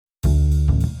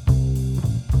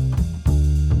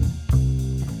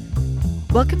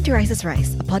Welcome to Rice is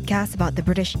Rice, a podcast about the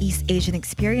British East Asian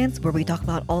experience where we talk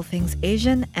about all things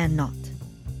Asian and not.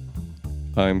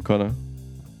 I'm Connor.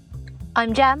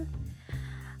 I'm Jem.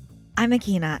 I'm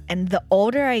Akina, and the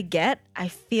older I get, I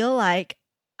feel like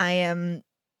I am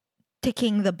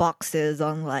ticking the boxes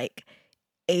on like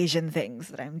Asian things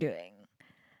that I'm doing.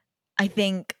 I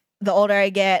think the older I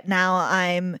get, now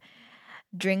I'm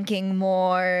drinking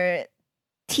more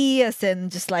tea, as in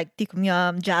just like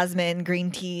tikumyam, jasmine, green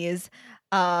teas.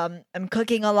 I'm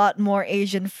cooking a lot more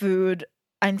Asian food.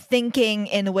 I'm thinking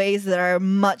in ways that are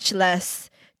much less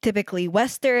typically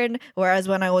Western, whereas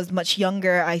when I was much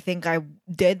younger, I think I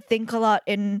did think a lot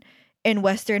in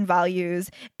Western values.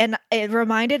 And it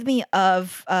reminded me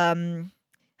of have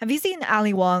you seen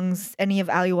any of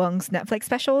Ali Wong's Netflix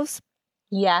specials?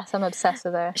 Yes, I'm obsessed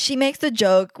with her. She makes the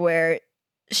joke where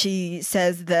she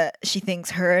says that she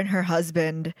thinks her and her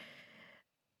husband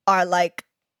are like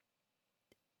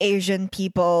Asian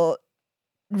people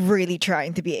really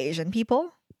trying to be Asian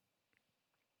people.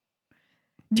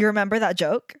 Do you remember that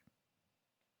joke?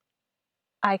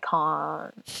 I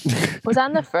can't. Was that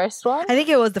in the first one? I think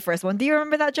it was the first one. Do you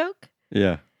remember that joke?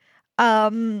 Yeah.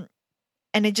 And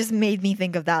it just made me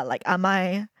think of that. Like, am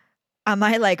I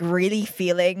like really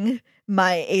feeling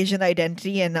my Asian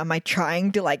identity, and am I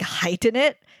trying to like heighten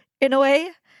it in a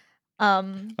way?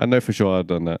 I know for sure I've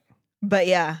done that. But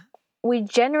yeah. We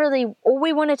generally, all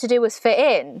we wanted to do was fit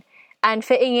in. And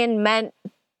fitting in meant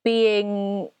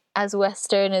being as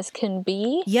Western as can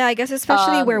be. Yeah, I guess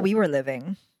especially where we were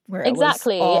living. Where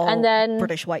exactly. It was all and then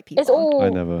British white people. It's all I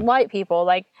never. white people.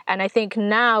 And I think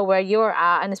now where you're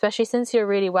at, and especially since you're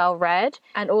really well read,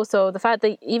 and also the fact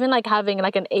that even like having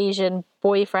like an Asian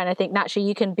boyfriend, I think naturally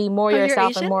you can be more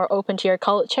yourself and more open to your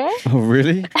culture. Oh,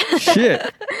 really?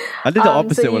 Shit. I did the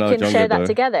opposite so when I was younger. you can share that though.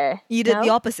 together. You did the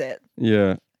opposite.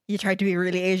 Yeah. You tried to be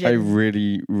really Asian. I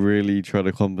really, really tried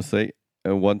to compensate.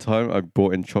 And one time I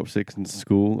brought in chopsticks in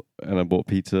school and I bought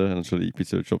pizza and I tried to eat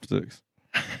pizza with chopsticks.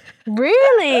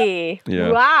 Really?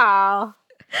 Yeah. Wow.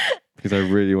 Because I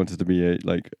really wanted to be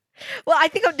Well, I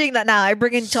think I'm doing that now. I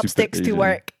bring in Super chopsticks to Asian.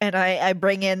 work, and I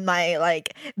bring in my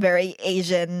like very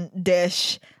Asian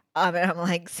dish. And I'm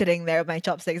like sitting there with my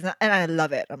chopsticks, and I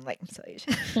love it. I'm like, I'm so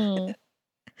Asian.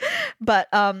 But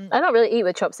I don't really eat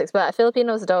with chopsticks, but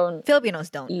Filipinos don't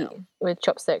eat eat with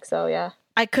chopsticks, so yeah.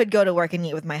 I could go to work and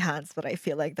eat with my hands, but I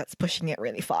feel like that's pushing it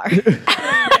really far.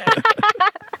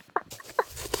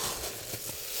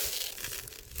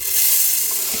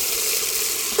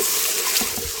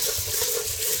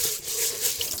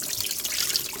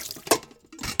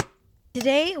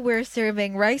 Today, we're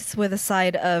serving rice with a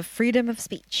side of freedom of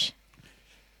speech.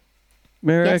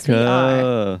 America. Yes, we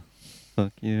are.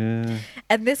 Fuck yeah.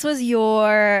 And this was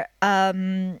your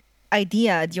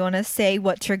idea. Do you want to say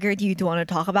what triggered you to want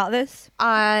to talk about this?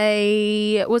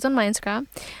 I was on my Instagram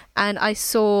and I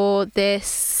saw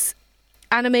this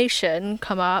animation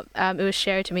come up. It was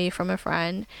shared to me from a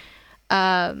friend.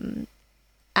 And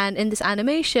in this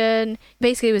animation,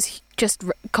 basically it was just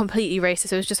completely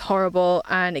racist. It was just horrible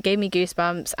and it gave me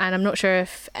goosebumps. And I'm not sure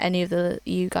if any of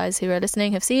you guys who are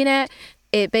listening have seen it.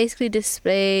 It basically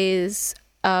displays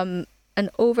an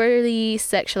overly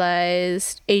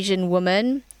sexualized Asian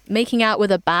woman making out with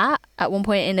a bat at one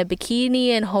point in a bikini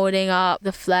and holding up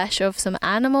the flesh of some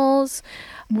animals.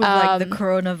 With like the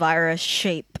coronavirus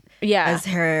shape as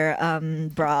her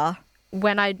bra.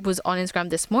 When I was on Instagram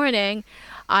this morning,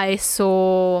 I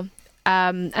saw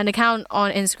an account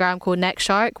on Instagram called Next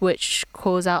Shark, which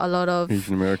calls out a lot of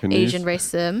Asian American Asian news.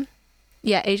 racism.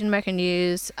 Yeah, Asian American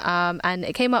news. And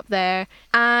it came up there.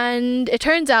 And it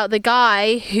turns out the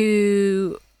guy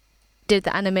who did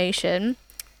the animation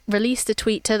released a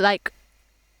tweet to like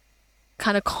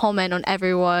kind of comment on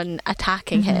everyone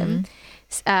attacking him.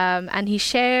 And he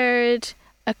shared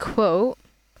a quote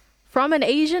from an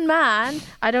Asian man.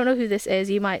 I don't know who this is.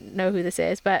 You might know who this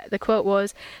is. But the quote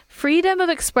was, "Freedom of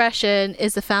expression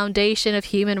is the foundation of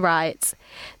human rights,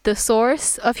 the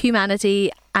source of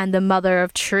humanity, and the mother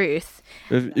of truth."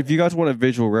 If you guys want a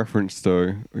visual reference,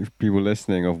 though, if people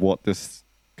listening, of what this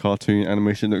cartoon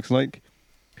animation looks like,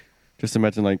 just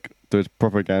imagine like those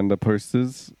propaganda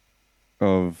posters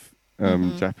of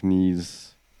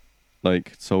Japanese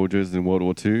like soldiers in World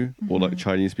War II, or like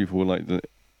Chinese people in like the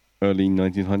early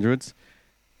 1900s,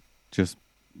 just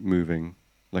moving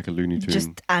like a Looney Tune.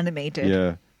 Just animated.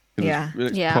 Yeah. Yeah.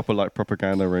 It's Yeah. proper like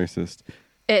propaganda racist.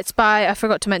 It's by, I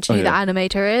forgot to mention who the yeah.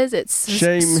 animator is. It's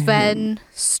Shame Sven him.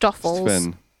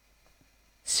 Stoffels.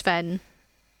 Sven.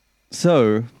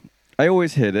 So, I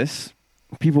always hear this.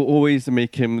 People always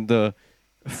make him the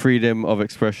freedom of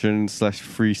expression /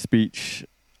 free speech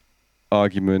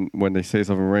argument when they say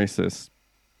something racist.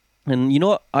 And you know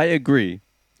what? I agree.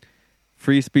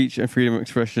 Free speech and freedom of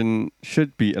expression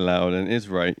should be allowed and is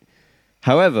right.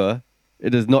 However,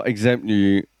 it does not exempt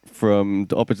you from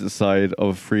the opposite side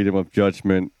of freedom of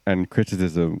judgment and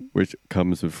criticism, which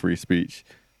comes with free speech.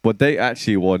 What they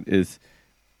actually want is,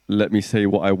 let me say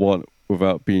what I want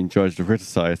without being judged or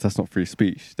criticized. That's not free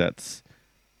speech. That's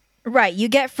Right. You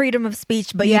get freedom of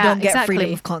speech, but you Yeah, don't get exactly.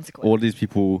 freedom of consequence. all these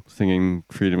people singing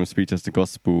freedom of speech as the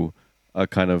gospel are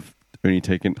kind of only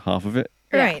taking half of it.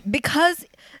 Yeah. Right. Because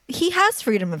he has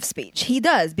freedom of speech. He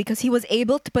does, because he was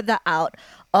able to put that out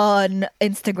on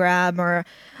Instagram or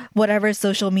whatever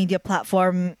social media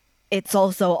platform it's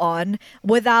also on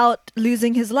without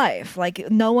losing his life. Like,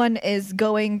 no one is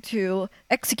going to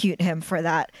execute him for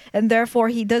that. And therefore,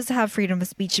 he does have freedom of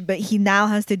speech, but he now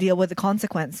has to deal with the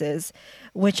consequences,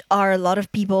 which are a lot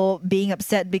of people being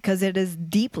upset because it is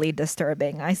deeply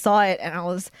disturbing. I saw it and I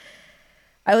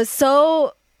was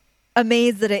so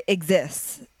amazed that it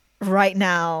exists right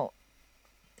now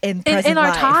in present in our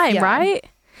life. time, Yeah. right?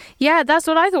 Yeah, that's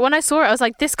what I thought. When I saw it, I was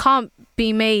like, this can't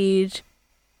be made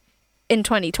in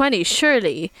 2020,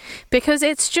 surely, because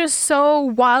it's just so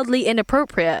wildly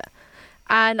inappropriate.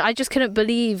 And I just couldn't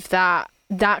believe that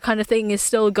that kind of thing is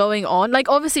still going on. Like,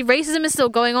 obviously, racism is still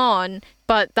going on,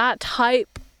 but that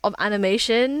type of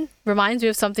animation reminds me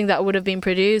of something that would have been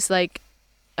produced, like,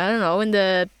 I don't know, in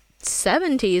the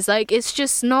 70s. Like, it's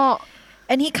just not...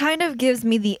 And he kind of gives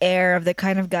me the air of the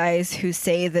kind of guys who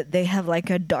say that they have like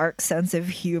a dark sense of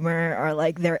humor or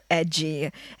like they're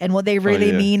edgy, and what they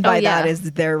really yeah. mean by yeah. that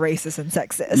is they're racist and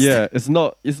sexist. Yeah, it's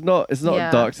not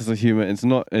Yeah. dark sense of humor. It's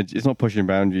not pushing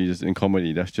boundaries in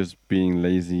comedy. That's just being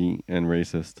lazy and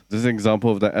racist. There's an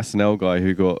example of that SNL guy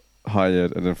who got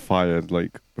hired and then fired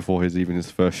like before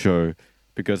his first show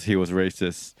because he was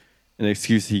racist. And the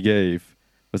excuse he gave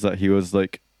was that he was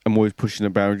like, I'm always pushing the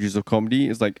boundaries of comedy.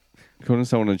 It's like, calling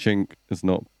someone a chink is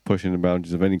not pushing the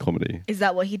boundaries of any comedy. Is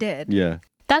that what he did? Yeah.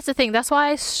 That's the thing. That's why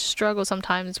I struggle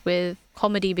sometimes with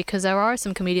comedy, because there are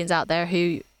some comedians out there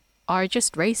who are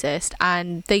just racist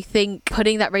and they think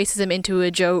putting that racism into a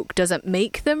joke doesn't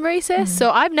make them racist. So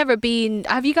I've never been...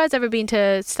 Have you guys ever been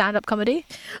to stand-up comedy?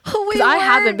 Because I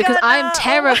haven't, because I'm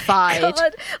terrified.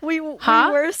 We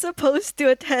Huh? were supposed to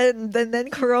attend, and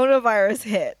then coronavirus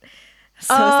hit.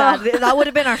 So Oh. sad. That would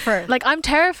have been our first. Like, I'm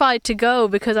terrified to go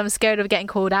because I'm scared of getting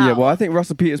called out. Yeah, well, I think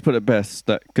Russell Peters put it best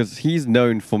that because he's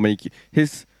known for making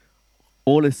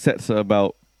all his sets are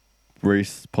about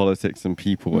race, politics, and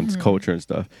people and culture and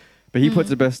stuff. But he puts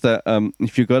it best that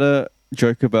if you got to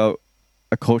joke about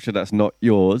a culture that's not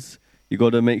yours, you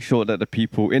got to make sure that the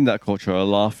people in that culture are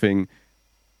laughing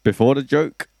before the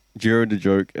joke, during the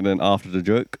joke, and then after the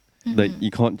joke. Like, you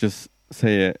can't just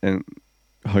say it and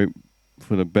hope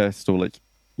for the best, or like,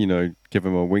 you know, give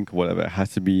them a wink or whatever. It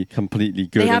has to be completely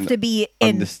good. They have and to be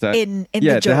in the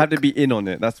joke. they have to be in on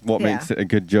it. That's what makes it a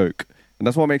good joke, and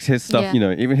that's what makes his stuff. Yeah. You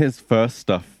know, even his first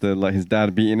stuff, the like his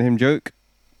dad beating him joke,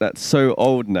 that's so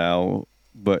old now.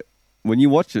 But when you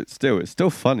watch it, it's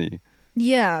still funny.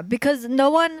 Yeah, because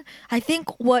I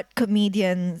think what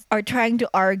comedians are trying to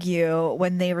argue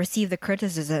when they receive the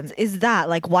criticisms is that,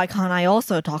 like, why can't I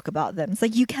also talk about them? It's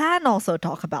like, you can also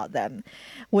talk about them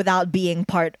without being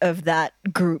part of that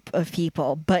group of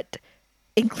people, but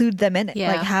include them in it.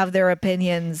 Yeah. Like, have their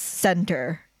opinions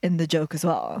center in the joke as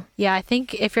well. Yeah, I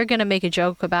think if you're going to make a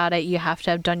joke about it, you have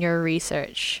to have done your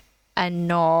research and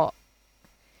not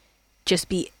just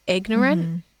be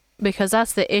ignorant. Because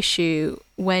that's the issue.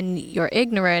 When you're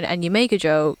ignorant and you make a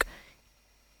joke,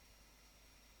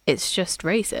 it's just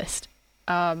racist.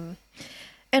 And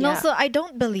Yeah. also, I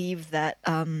don't believe that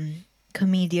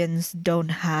comedians don't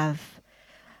have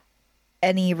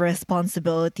any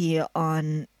responsibility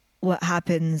on what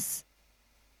happens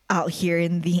out here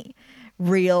in the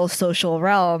real social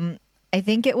realm. I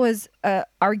think it was an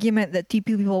argument that two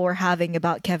people were having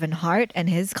about Kevin Hart and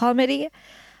his comedy.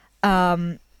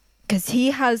 Because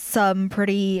he has some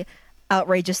pretty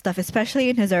outrageous stuff, especially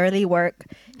in his early work.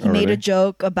 He made a really?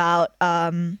 joke about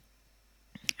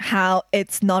how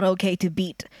it's not okay to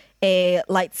beat a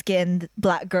light-skinned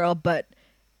black girl, but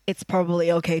it's probably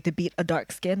okay to beat a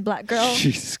dark-skinned black girl.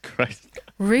 Jesus Christ.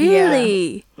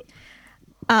 Really?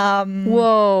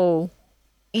 Whoa.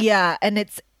 Yeah, and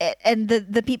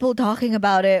the people talking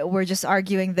about it were just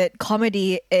arguing that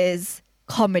comedy is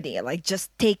comedy. Like, just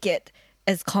take it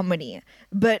as comedy.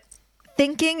 But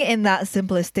thinking in that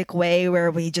simplistic way where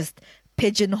we just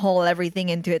pigeonhole everything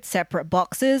into its separate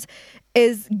boxes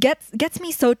gets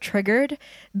me so triggered,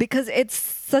 because it's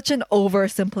such an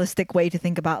oversimplistic way to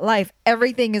think about life.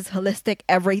 Everything is holistic,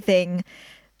 everything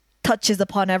touches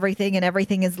upon everything, and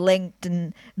everything is linked,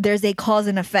 and there's a cause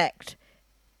and effect.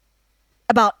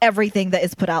 about everything that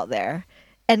is put out there.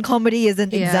 And comedy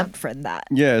isn't Yeah. exempt from that.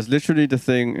 Yeah, it's literally the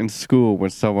thing in school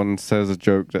when someone says a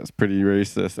joke that's pretty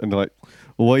racist, and they're like,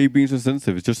 well, "Why are you being so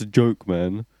sensitive? It's just a joke,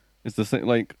 man." It's the same.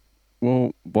 Like,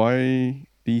 well, why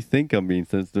do you think I'm being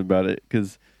sensitive about it?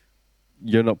 Because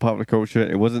you're not part of the culture.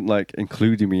 It wasn't like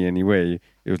including me anyway.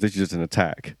 It was literally just an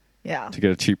attack Yeah. to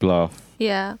get a cheap laugh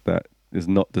Yeah. that is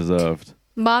not deserved.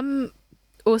 Mum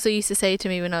also used to say to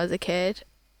me when I was a kid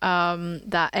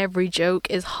that every joke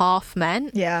is half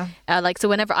meant. Yeah. Like, so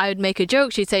whenever I would make a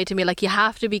joke, she'd say to me, like, you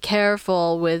have to be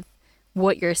careful with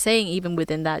what you're saying, even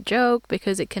within that joke,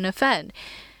 because it can offend.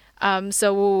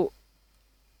 So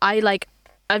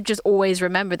I've just always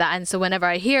remembered that. And so whenever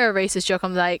I hear a racist joke,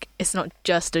 I'm like, it's not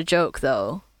just a joke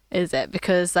though, is it?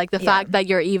 Because like the fact that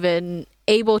you're even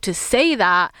able to say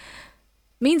that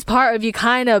means part of you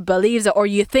kind of believes it, or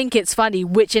you think it's funny,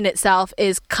 which in itself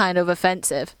is kind of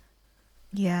offensive.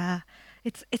 Yeah.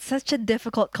 It's such a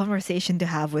difficult conversation to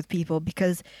have with people,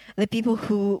 because the people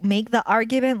who make the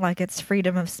argument like it's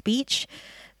freedom of speech,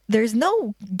 there's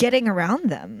no getting around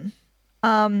them.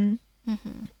 And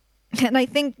I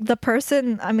think the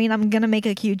person, I mean, I'm going to make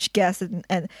a huge guess,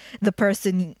 and the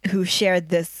person who shared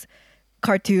this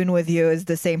cartoon with you is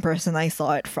the same person I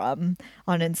saw it from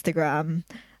on Instagram.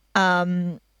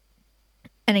 And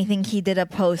I think he did a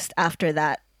post after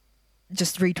that,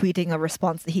 just retweeting a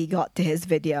response that he got to his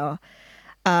video.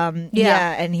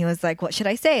 Yeah, and he was like, what should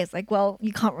I say? It's like, well,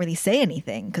 you can't really say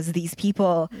anything, because these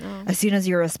people, as soon as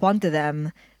you respond to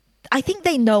them, I think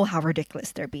they know how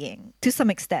ridiculous they're being to some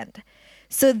extent.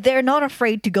 So they're not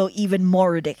afraid to go even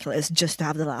more ridiculous just to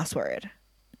have the last word.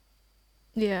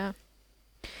 Yeah.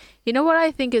 You know what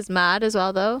I think is mad as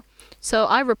well, though? So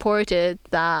I reported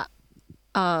that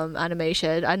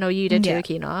animation. I know you did too, Yeah.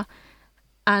 Akina.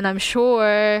 And I'm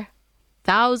sure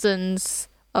thousands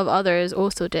of others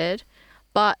also did.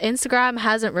 But Instagram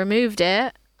hasn't removed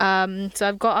it. So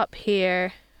I've got up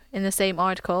here in the same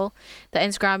article that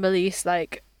Instagram released,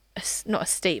 like, not a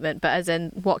statement, but as in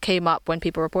what came up when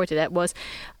people reported it was,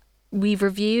 we've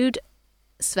reviewed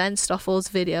Sven Stoffel's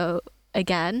video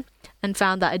again and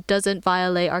found that it doesn't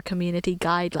violate our community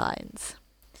guidelines.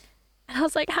 And I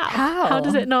was like, how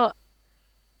does it not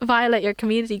violate your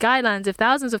community guidelines if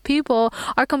thousands of people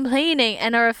are complaining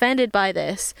and are offended by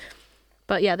this?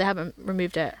 But yeah, they haven't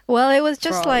removed it. Well, it was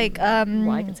just from like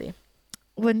what I can see.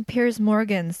 when Piers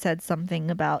Morgan said something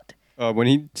about When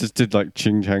he just did like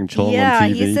Ching Chang Chong yeah,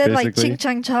 on TV, he said like basically. Ching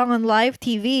Chang Chong on live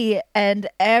TV, and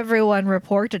everyone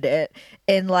reported it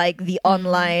in like the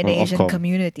online Well, Asian Ofcom.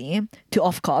 community to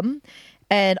Ofcom,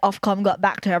 and Ofcom got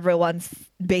back to everyone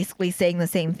basically saying the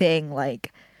same thing,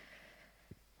 like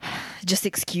just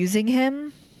excusing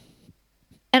him.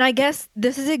 And I guess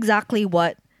this is exactly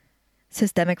what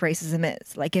systemic racism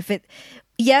is. Like,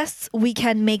 yes, we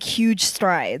can make huge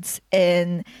strides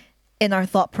in our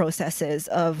thought processes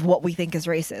of what we think is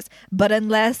racist, but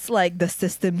unless like the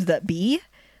systems that be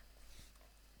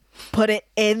put it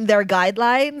in their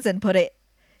guidelines and put it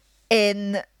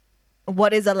in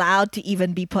what is allowed to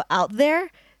even be put out there,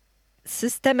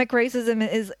 systemic racism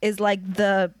is like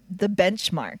the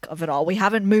benchmark of it all. We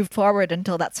haven't moved forward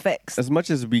until that's fixed. As much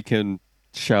as we can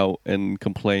shout and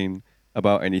complain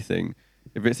about anything,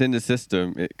 if it's in the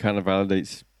system, it kind of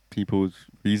validates people's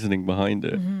reasoning behind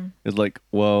it. It's like,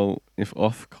 well, if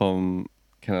Ofcom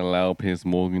can allow Piers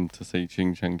Morgan to say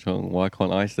Ching Chang Chong, why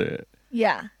can't I say it?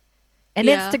 Yeah. And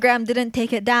Yeah. Instagram didn't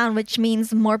take it down, which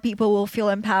means more people will feel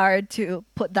empowered to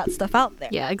put that stuff out there.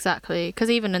 Yeah, exactly. Because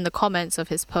even in the comments of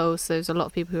his post, there's a lot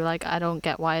of people who are like, I don't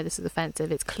get why this is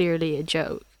offensive. It's clearly a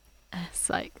joke. And it's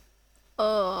like,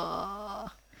 oh.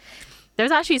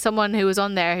 There's actually someone who was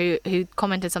on there who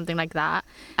commented something like that,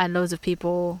 and loads of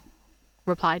people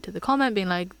replied to the comment being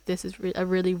like, this is a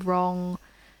really wrong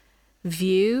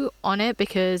view on it,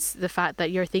 because the fact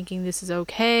that you're thinking this is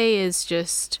okay is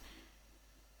just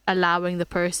allowing the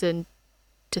person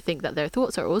to think that their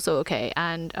thoughts are also okay.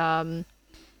 And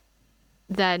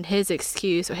then his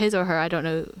excuse, or his or her, I don't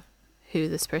know who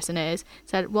this person is,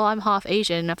 said, well, I'm half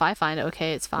Asian, and if I find it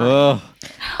okay, it's fine. Ugh,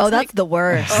 Oh, that's the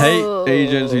worst. I hate Oh,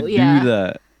 Asians who yeah. do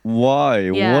that. Why?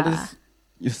 Yeah. What is...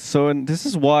 You're so... This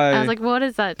is why... I was like, what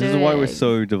is that doing? This is why we're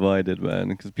so divided, man.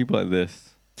 Because people like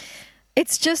this...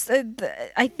 It's just,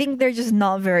 I think they're just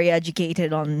not very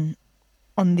educated on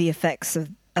the effects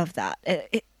of that.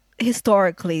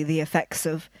 Historically, the effects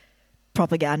of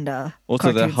propaganda.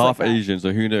 Also, they're cartoons like half that. Asian,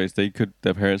 so who knows? Their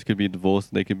parents could be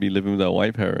divorced and they could be living with their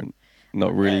white parent.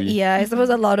 Not really... Yeah, I suppose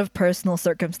a lot of personal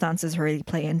circumstances really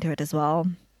play into it as well.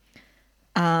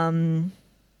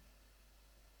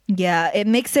 Yeah, it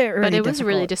makes it really But it was difficult.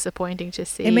 really disappointing to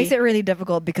see. It makes it really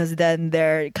difficult because then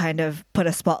they're kind of put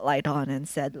a spotlight on and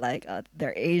said like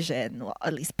they're Asian, well,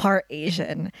 at least part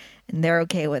Asian, and they're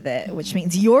okay with it, which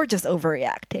means you're just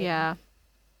overreacting. Yeah.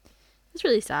 It's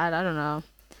really sad. I don't know.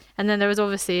 And then there was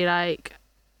obviously like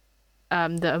the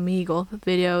Omegle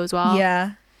video as well.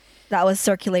 Yeah, that was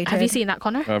circulated. Have you seen that,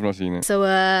 Connor? I've not seen it. So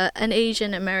an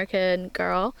Asian American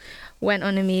girl went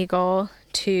on Omegle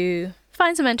to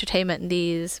find some entertainment in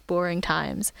these boring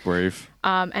times. Brave.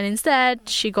 And instead,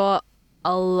 she got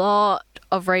a lot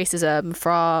of racism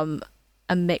from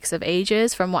a mix of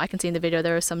ages. From what I can see in the video,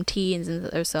 there were some teens and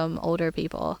there were some older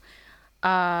people.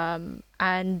 And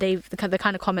the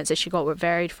kind of comments that she got were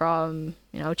varied from,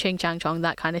 ching chang chong,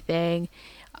 that kind of thing.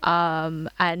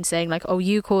 And saying like, oh,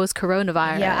 you caused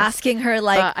coronavirus. Yeah, asking her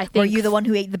like, were you the one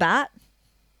who ate the bat?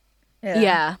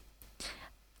 Yeah.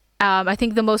 I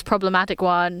think the most problematic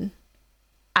one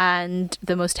and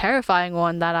the most terrifying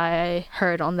one that I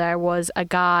heard on there was a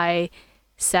guy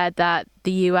said that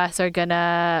the US are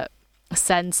gonna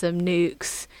send some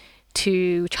nukes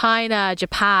to China,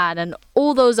 Japan, and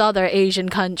all those other Asian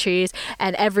countries,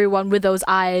 and everyone with those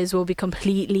eyes will be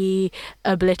completely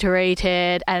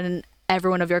obliterated and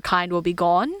everyone of your kind will be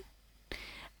gone.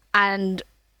 And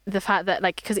the fact that,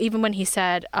 like, because even when he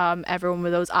said everyone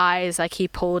with those eyes, like, he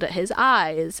pulled at his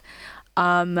eyes,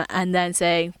 and then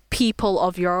saying people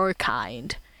of your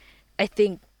kind, I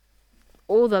think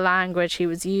all the language he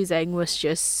was using was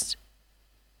just,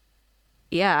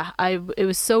 it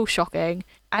was so shocking.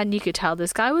 And you could tell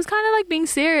this guy was kind of like being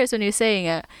serious when he was saying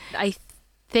it. I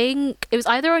think it was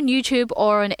either on YouTube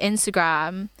or on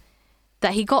Instagram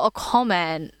that he got a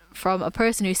comment from a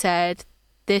person who said,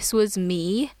 this was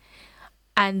me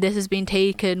and this has been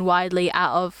taken widely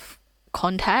out of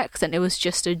context and it was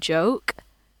just a joke.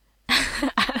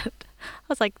 I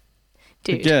was like,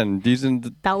 dude, again,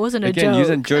 that wasn't a joke.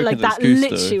 Using joke like, as that excuse,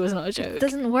 literally though. was not a joke. It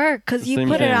doesn't work because you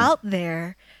put it out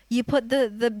there. You put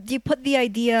the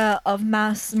idea of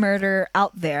mass murder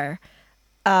out there,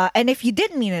 and if you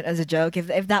didn't mean it as a joke,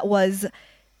 if that was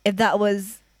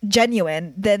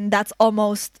genuine, then that's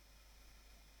almost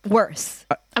worse.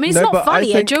 I mean, it's not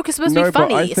funny. A joke is supposed to be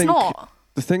funny. It's not.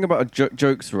 The thing about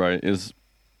jokes, right, is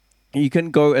you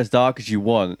can go as dark as you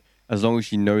want as long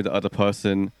as you know the other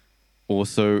person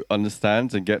also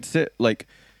understands and gets it. Like,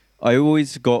 I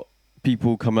always got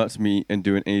people come up to me and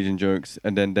doing Asian jokes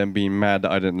and then them being mad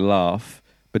that I didn't laugh.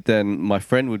 But then my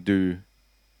friend would do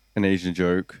an Asian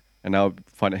joke and I would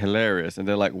find it hilarious. And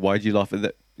they're like, why'd you laugh at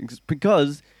that? It's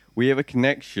because we have a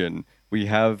connection. We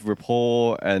have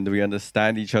rapport and we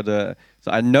understand each other.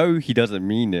 So I know he doesn't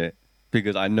mean it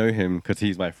because I know him because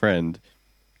he's my friend.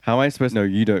 How am I supposed to know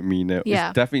you don't mean it? Yeah.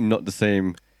 It's definitely not the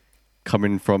same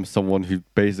coming from someone who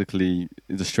basically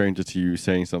is a stranger to you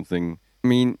saying something. I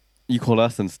mean, you call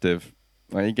us sensitive.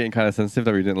 Are you getting kind of sensitive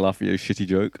that we didn't laugh at your shitty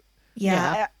joke?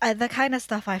 Yeah. The kind of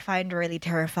stuff I find really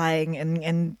terrifying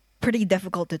and pretty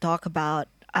difficult to talk about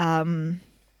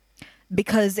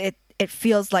because it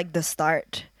feels like the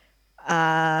start.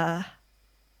 And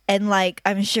like,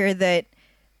 I'm sure that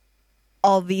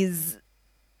all these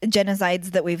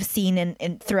genocides that we've seen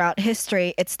in throughout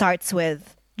history, it starts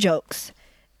with jokes.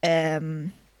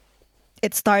 It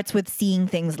starts with seeing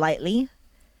things lightly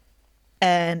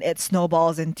and it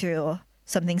snowballs into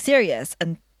something serious,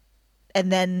 and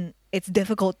then it's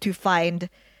difficult to find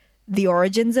the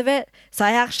origins of it. So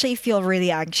I actually feel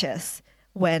really anxious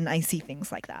when I see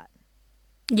things like that.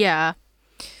 Yeah,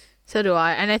 so do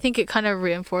I. And I think it kind of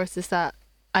reinforces that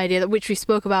idea that which we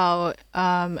spoke about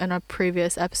in our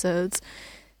previous episodes,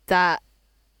 that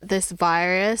this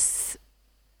virus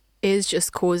is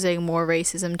just causing more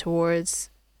racism towards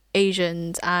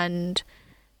Asians and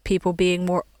people being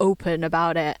more open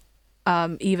about it,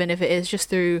 even if it is just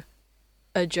through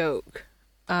a joke,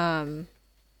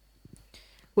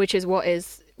 which is what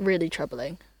is really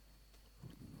troubling.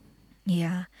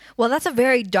 Yeah. Well, that's a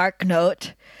very dark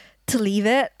note to leave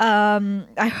it.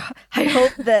 I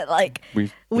hope that like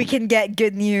we can get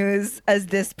good news as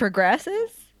this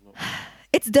progresses.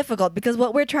 It's difficult because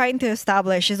what we're trying to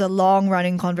establish is a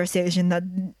long-running conversation that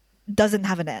doesn't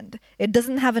have an end. It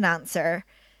doesn't have an answer,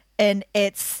 and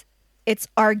it's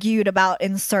argued about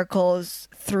in circles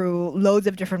through loads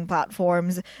of different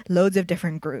platforms, loads of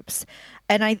different groups.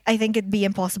 And I think it'd be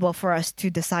impossible for us to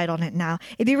decide on it now.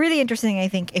 It'd be really interesting, I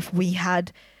think, if we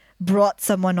had brought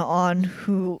someone on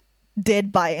who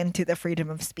did buy into the freedom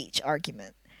of speech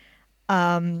argument.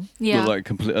 But like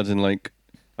complete, as in like,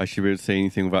 I should be able to say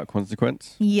anything without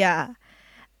consequence. Yeah,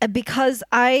 because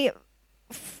I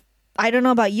I don't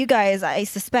know about you guys. I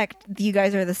suspect you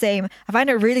guys are the same. I find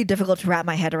it really difficult to wrap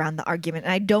my head around the argument,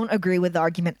 and I don't agree with the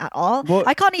argument at all. Well-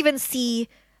 I can't even see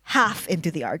half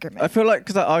into the argument. I feel like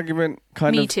because that argument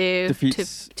kind Me of too,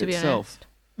 defeats to be itself.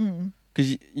 Mm.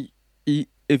 Because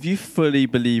if you fully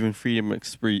believe in freedom of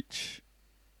speech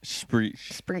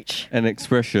Breach. and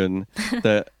expression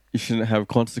that you shouldn't have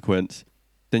consequence,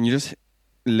 then you're just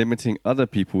limiting other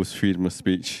people's freedom of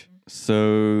speech.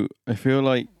 So I feel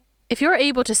like If you're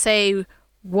able to say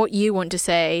what you want to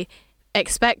say,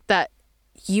 expect that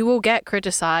you will get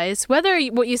criticized. Whether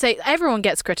what you say, everyone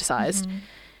gets criticized.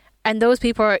 And those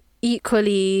people are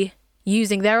equally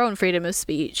using their own freedom of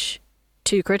speech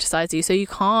to criticize you. So you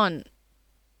can't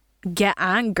get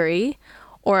angry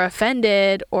or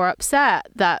offended or upset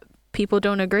that people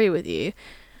don't agree with you.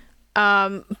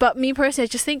 But me personally, I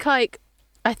just think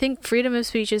I think freedom of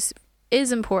speech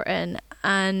is important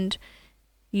and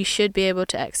you should be able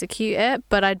to execute it.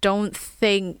 But I don't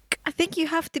think... I think you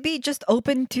have to be just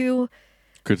open to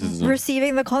criticism.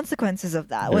 receiving the consequences of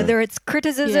that, Yeah. whether it's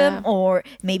criticism Yeah. or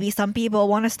maybe some people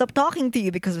want to stop talking to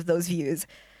you because of those views.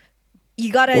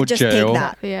 You gotta Or just jail. take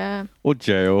that. Yeah. Or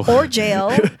jail. Or jail.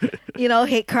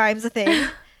 Hate crime's a thing.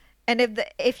 And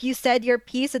if you said your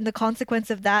piece and the consequence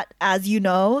of that, as you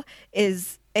know,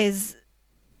 is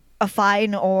a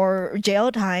fine or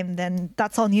jail time, then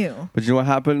that's on you. But you know what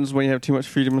happens when you have too much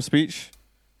freedom of speech?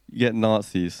 You get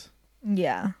Nazis.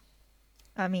 Yeah.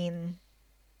 I mean,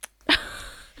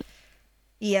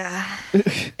 yeah.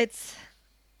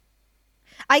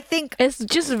 I think It's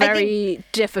just very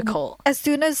difficult. as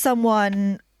soon as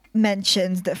someone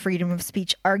mentions the freedom of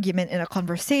speech argument in a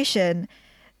conversation,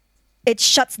 it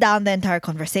shuts down the entire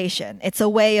conversation. It's a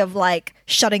way of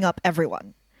shutting up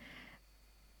everyone.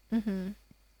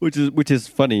 Which is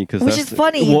funny because Which that's is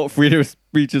funny. what freedom of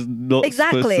speech is not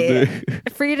supposed to do.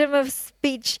 Freedom of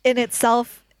speech in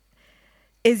itself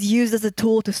is used as a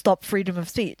tool to stop freedom of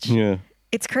speech. Yeah.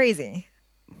 It's crazy.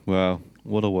 Wow.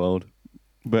 What a world.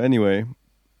 But anyway,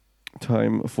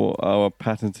 time for our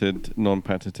patented,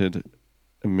 non-patented,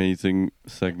 amazing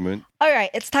segment. All right,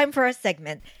 it's time for our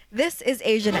segment. This is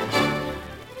Asian F.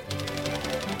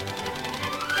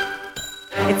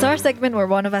 It's our segment where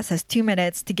one of us has 2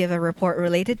 minutes to give a report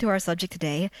related to our subject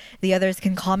today. The others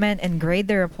can comment and grade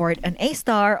their report an A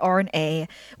star or an A,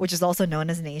 which is also known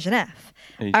as an Asian F.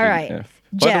 Asian All right, F.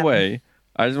 By Jem. the way,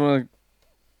 I just want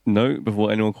to note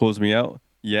before anyone calls me out,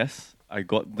 yes, I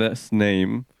got this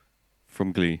name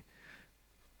from Glee.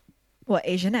 What,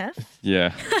 Asian F?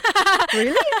 Yeah.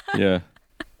 Really? Yeah.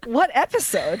 What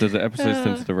episode? There's an episode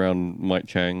centered around Mike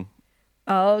Chang.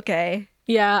 Oh, okay.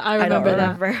 Yeah, I I don't remember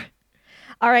that. remember.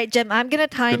 All right, Jem, I'm going to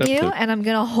time Good you episode. and I'm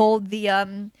going to hold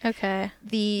Okay.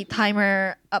 the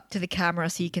timer up to the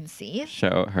camera so you can see.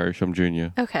 Shout out Harry Shum Jr.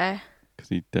 Okay. because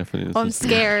he definitely I'm doesn't.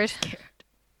 scared.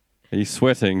 Are you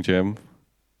sweating, Jim?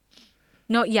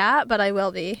 Not yet, but I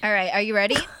will be. All right, are you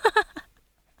ready?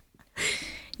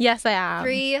 Yes, I am.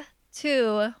 3,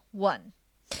 2, 1.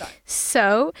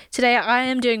 So today I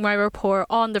am doing my report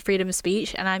on the freedom of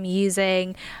speech and I'm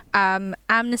using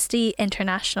Amnesty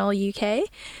International UK.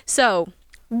 So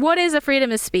what is a freedom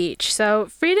of speech? So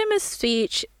freedom of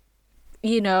speech,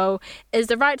 is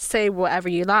the right to say whatever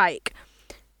you like.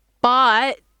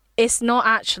 But it's not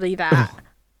actually that.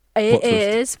 It Plot twist.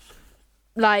 is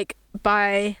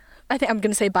I think I'm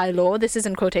going to say by law. This is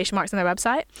in quotation marks on their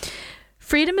website.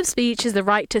 Freedom of speech is the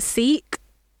right to seek,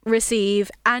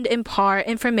 receive and impart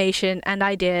information and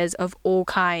ideas of all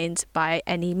kinds by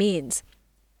any means.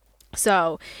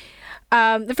 So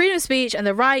the freedom of speech and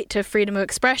the right to freedom of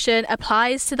expression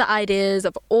applies to the ideas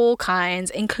of all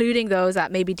kinds, including those that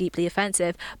may be deeply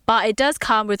offensive, but it does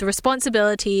come with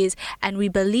responsibilities and we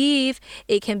believe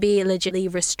it can be legitimately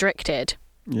restricted.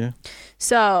 Yeah.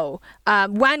 So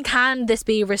when can this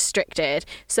be restricted?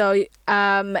 So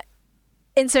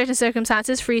in certain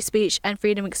circumstances, free speech and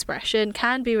freedom of expression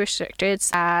can be restricted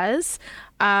as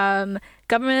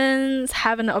governments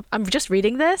have I'm just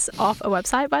reading this off a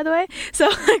website, by the way. So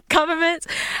governments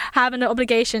have an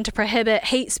obligation to prohibit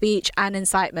hate speech and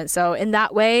incitement. So in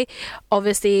that way,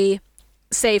 obviously,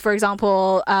 say, for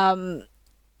example, KKK.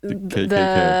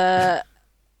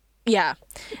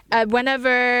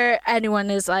 whenever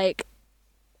anyone is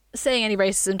saying any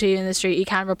racism to you in the street, you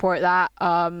can report that.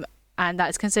 And that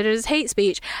is considered as hate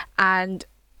speech, and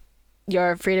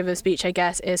your freedom of speech, I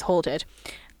guess, is halted.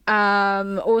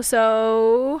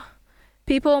 Also,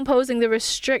 people imposing the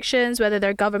restrictions, whether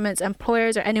they're governments,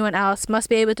 employers, or anyone else, must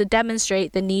be able to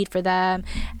demonstrate the need for them,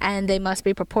 and they must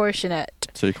be proportionate.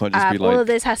 So you can't just be all like of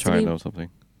this has China to be, or something.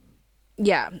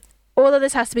 yeah. all of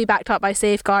this has to be backed up by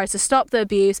safeguards to stop the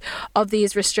abuse of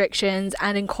these restrictions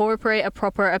and incorporate a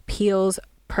proper appeals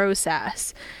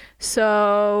process.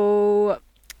 So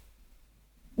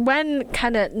when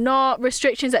kind of not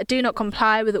restrictions that do not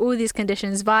comply with all these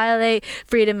conditions violate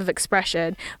freedom of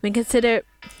expression, we consider...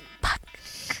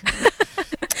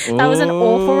 That was an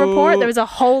awful report. There was a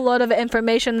whole lot of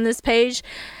information on this page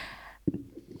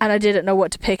and I didn't know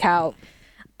what to pick out.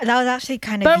 That was actually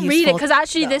kind of but useful. Read it, because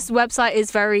actually though. This website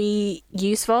is very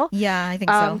useful. Yeah, I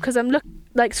think so. Because I'm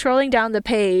scrolling down the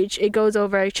page, it goes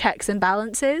over checks and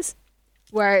balances,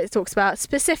 where it talks about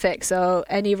specific. So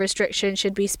any restriction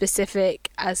should be specific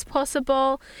as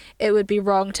possible. It would be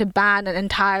wrong to ban an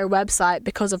entire website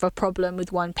because of a problem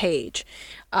with one page.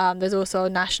 There's also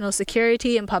national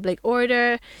security and public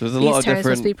order. There's a These lot of terms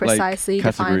different must be precisely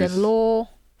defined categories in law.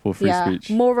 for free speech.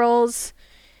 Morals.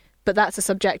 But that's a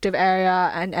subjective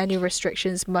area, and any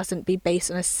restrictions mustn't be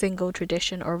based on a single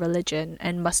tradition or religion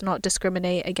and must not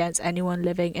discriminate against anyone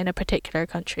living in a particular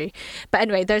country. But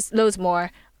anyway, there's loads more.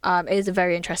 It is a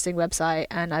very interesting website,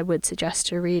 and I would suggest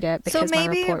to read it because my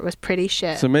report was pretty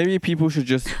shit. So maybe people should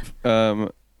just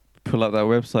pull up that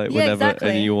website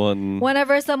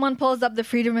Whenever someone pulls up the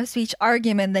freedom of speech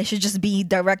argument, they should just be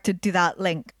directed to that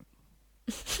link.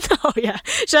 Oh yeah,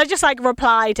 should I just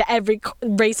reply to every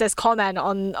racist comment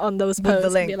on those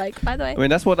posts and be like, by the way? I mean,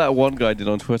 that's what that one guy did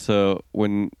on Twitter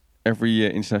when every year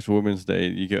International Women's Day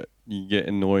you get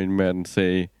annoying men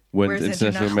say when's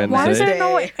International Men's Day. Why is there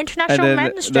no International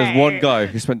Men's Day? There's one guy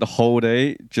who spent the whole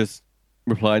day just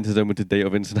replying to them with the date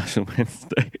of International Men's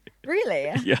Day.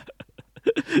 Really? Yeah.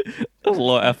 That was a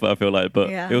lot of effort, I feel like, but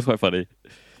it was quite funny.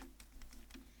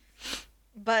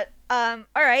 But all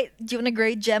right, do you want to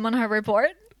grade Jem on her report?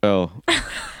 Oh,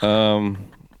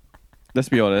 let's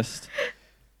be honest.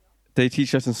 They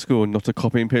teach us in school not to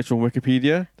copy and paste from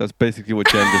Wikipedia. That's basically what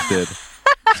Jem just did.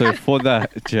 So for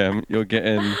that, Jem, you're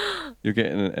getting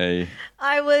an A.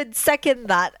 I would second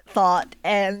that thought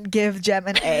and give Jem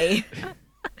an A.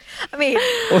 I mean,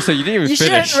 also you didn't even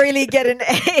finish. Shouldn't really get an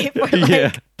A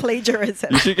for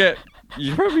plagiarism.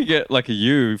 You probably get a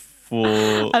U for.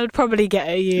 I would probably get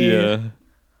a U. Yeah.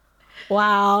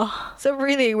 Wow. So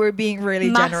really, we're being really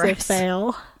Massive generous.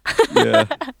 fail. Yeah.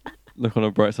 Look on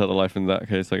the bright side of life in that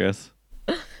case, I guess.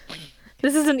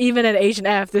 This isn't even an Asian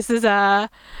F. This is a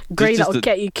grade that will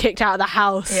get you kicked out of the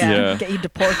house. Yeah. Get you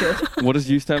deported. What does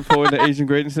U stand for in the Asian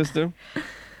grading system?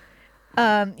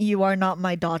 You are not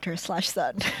my daughter /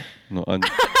 son.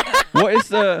 What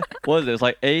is it? It's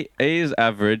like A is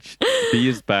average, B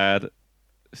is bad,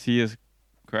 C is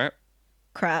crap.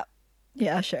 Crap.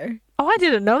 Yeah, sure. Oh, I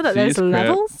didn't know that there's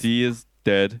levels. D is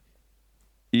dead.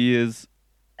 E is...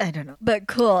 I don't know. But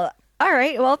cool. All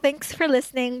right. Well, thanks for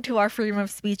listening to our freedom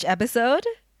of speech episode.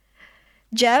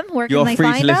 Jem, where can they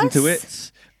find us? You're free to listen to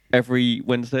it every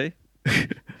Wednesday.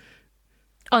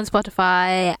 On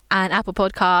Spotify and Apple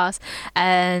Podcasts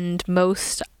and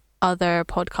most other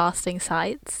podcasting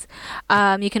sites.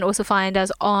 You can also find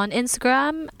us on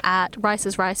Instagram at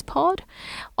RicesRicePod,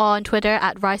 on Twitter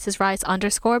at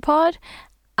RicesRice_pod,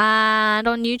 and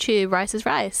on YouTube, Rice is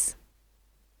Rice.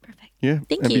 Perfect. Yeah.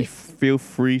 Thank you. Feel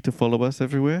free to follow us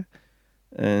everywhere.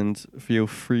 And feel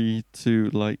free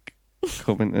to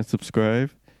comment and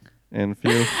subscribe. And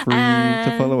feel free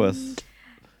to follow us.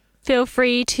 Feel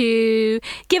free to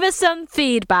give us some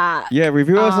feedback. Yeah,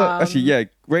 review us. Actually,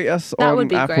 rate us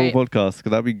on Apple Podcasts,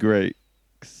 because that'd be great.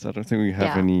 Because I don't think we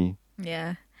have any.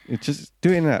 Yeah. It's just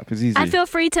do it in an app. It's easy. And feel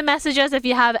free to message us if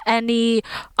you have any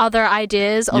other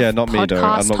ideas of not me though.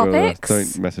 I'm not topics.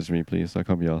 Don't message me, please. I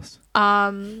can't be asked.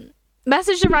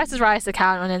 Message the Rice is Rice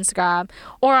account on Instagram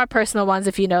or our personal ones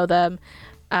if you know them.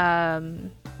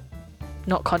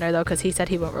 Not Connor though, because he said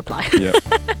he won't reply. Yeah.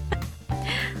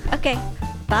 Okay.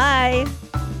 Bye.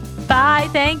 Bye.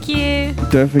 Thank you.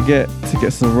 Don't forget to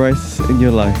get some rice in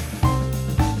your life.